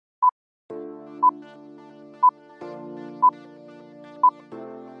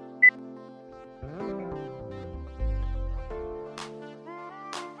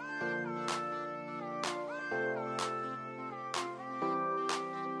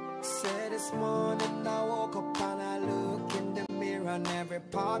this morning I woke up and I look in the mirror and every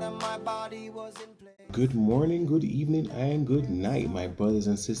part of my body was in place. Good morning, good evening, and good night, my brothers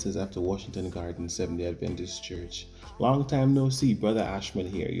and sisters after Washington Garden Seventh-day Adventist Church. Long time no see, Brother Ashman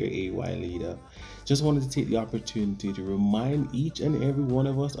here, your AY leader. Just wanted to take the opportunity to remind each and every one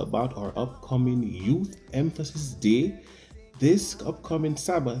of us about our upcoming Youth Emphasis Day. This upcoming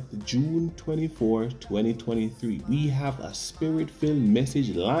Sabbath, June 24, 2023, we have a spirit-filled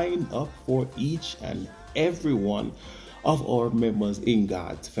message lined up for each and every one of our members in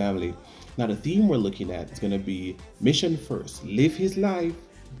God's family. Now, the theme we're looking at is going to be Mission First. Live His life,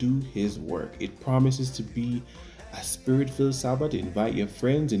 do His work. It promises to be a spirit-filled Sabbath. Invite your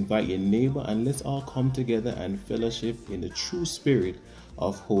friends, invite your neighbor, and let's all come together and fellowship in the true spirit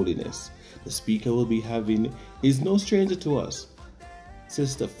of holiness. The speaker we'll be having is no stranger to us,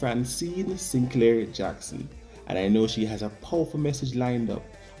 Sister Francine Sinclair Jackson, and I know she has a powerful message lined up.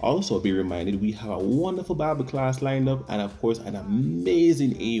 Also, be reminded we have a wonderful Bible class lined up and of course an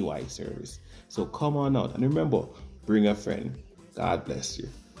amazing AY service. So come on out and remember, bring a friend. God bless you.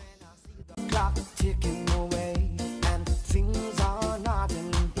 Clock ticking.